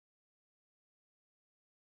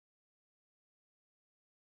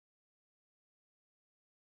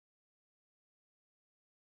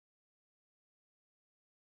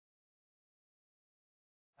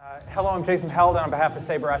Hello, I'm Jason Held, and on behalf of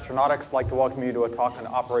Saber Astronautics, I'd like to welcome you to a talk on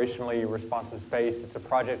operationally responsive space. It's a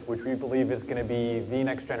project which we believe is going to be the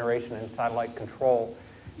next generation in satellite control.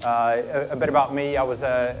 A bit about me, I was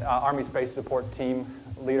an Army Space Support Team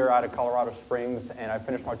leader out of Colorado Springs, and I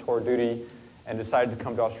finished my tour duty and decided to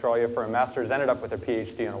come to Australia for a master's, ended up with a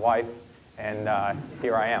PhD and a wife, and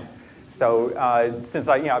here I am. So since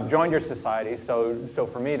I've joined your society, so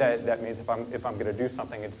for me that means if I'm going to do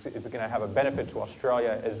something, it's going to have a benefit to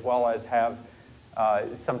Australia as well as have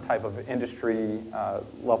some type of industry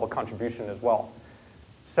level contribution as well.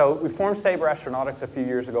 So we formed Saber Astronautics a few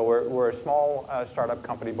years ago. We're a small startup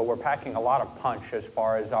company, but we're packing a lot of punch as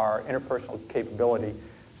far as our interpersonal capability.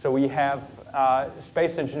 So we have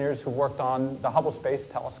space engineers who worked on the Hubble Space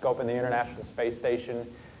Telescope and the International Space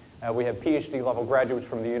Station. We have PhD-level graduates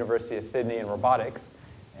from the University of Sydney in robotics,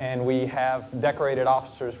 and we have decorated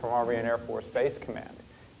officers from Army and Air Force Space Command.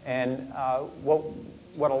 And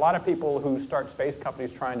what a lot of people who start space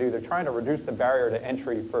companies try and do, they're trying to reduce the barrier to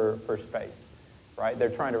entry for space, right?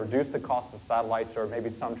 They're trying to reduce the cost of satellites, or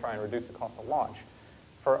maybe some try and reduce the cost of launch.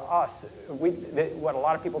 For us, what a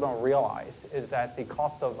lot of people don't realize is that the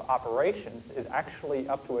cost of operations is actually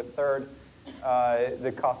up to a third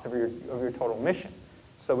the cost of your total mission.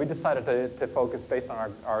 So we decided to focus based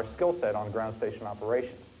on our skill set on ground station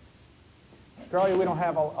operations. Australia, we don't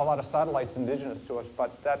have a lot of satellites indigenous to us,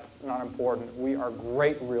 but that's not important. We are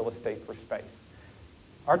great real estate for space.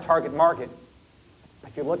 Our target market,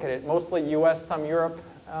 if you look at it, mostly US, some Europe,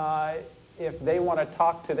 if they want to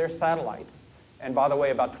talk to their satellite, and by the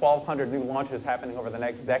way, about 1,200 new launches happening over the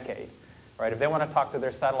next decade, right? If they want to talk to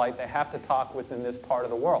their satellite, they have to talk within this part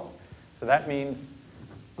of the world. So that means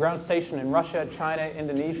ground station in Russia, China,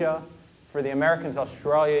 Indonesia. For the Americans,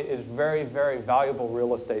 Australia is very, very valuable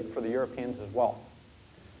real estate for the Europeans as well.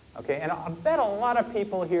 Okay, and I bet a lot of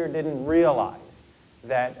people here didn't realize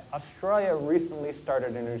that Australia recently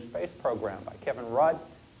started a new space program by Kevin Rudd.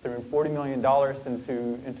 They're in $40 million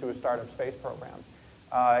into a startup space program.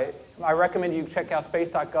 I recommend you check out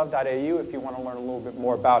space.gov.au if you want to learn a little bit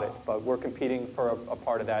more about it, but we're competing for a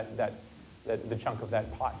part of the chunk of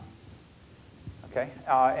that pie. Okay,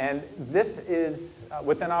 and this is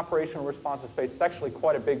within operational responsive space. It's actually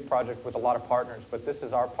quite a big project with a lot of partners, but this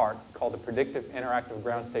is our part called the Predictive Interactive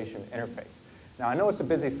Ground Station Interface. Now, I know it's a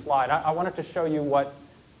busy slide. I wanted to show you what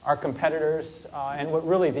our competitors and what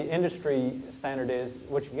really the industry standard is.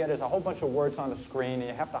 What you get is a whole bunch of words on the screen, and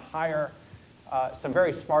you have to hire some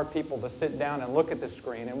very smart people to sit down and look at the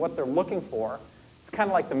screen. And what they're looking for, it's kind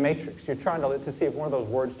of like the Matrix. You're trying to see if one of those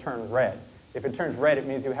words turn red. If it turns red, it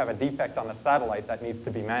means you have a defect on the satellite that needs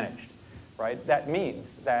to be managed, right? That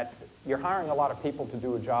means that you're hiring a lot of people to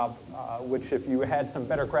do a job, which if you had some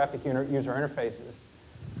better graphic user interfaces,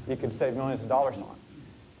 you could save millions of dollars on.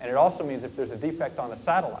 And it also means if there's a defect on the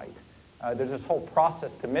satellite, there's this whole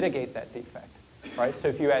process to mitigate that defect, right? So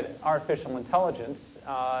if you had artificial intelligence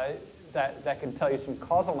that can tell you some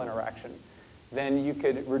causal interaction, then you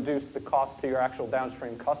could reduce the cost to your actual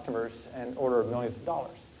downstream customers in order of millions of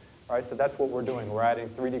dollars. Right, so that's what we're doing. We're adding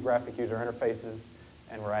 3D graphic user interfaces,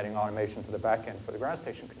 and we're adding automation to the back end for the ground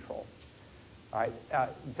station control. All right,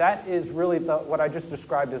 that is really what I just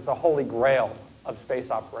described as the holy grail of space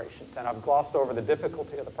operations, and I've glossed over the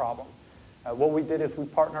difficulty of the problem. What we did is we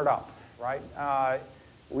partnered up, right?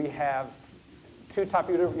 We have two top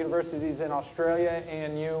universities in Australia,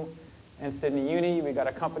 ANU and Sydney Uni. We got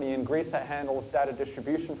a company in Greece that handles data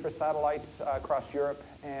distribution for satellites across Europe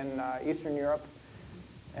and Eastern Europe.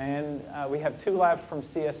 And we have two labs from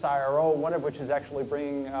CSIRO, one of which is actually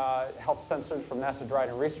bringing health sensors from NASA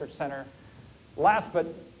Dryden Research Center. Last but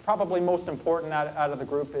probably most important out of the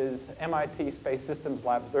group is MIT Space Systems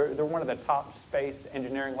Labs. They're one of the top space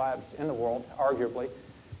engineering labs in the world, arguably.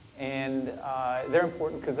 And they're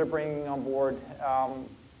important because they're bringing on board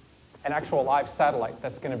an actual live satellite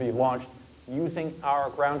that's going to be launched using our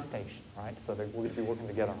ground station, right? So we're going to be working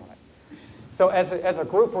together on it. So as a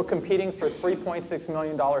group, we're competing for $3.6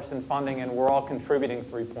 million in funding, and we're all contributing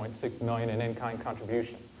 $3.6 million in in-kind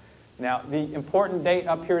contribution. Now, the important date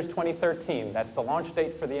up here is 2013. That's the launch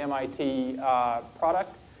date for the MIT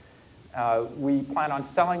product. We plan on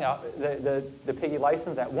selling the Piggy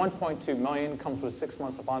license at $1.2 million. Comes with 6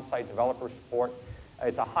 months of on-site developer support.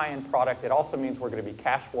 It's a high-end product. It also means we're going to be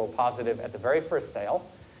cash flow positive at the very first sale.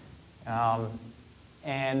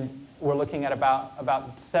 And we're looking at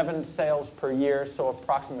about 7 sales per year, so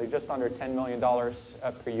approximately just under $10 million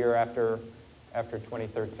per year after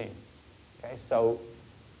 2013. Okay, so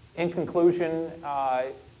in conclusion,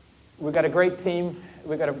 we've got a great team.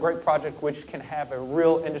 We've got a great project which can have a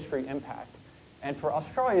real industry impact. And for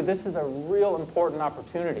Australia, this is a real important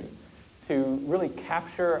opportunity to really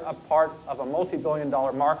capture a part of a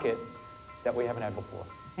multi-billion-dollar market that we haven't had before.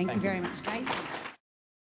 Thank you very much, Jason.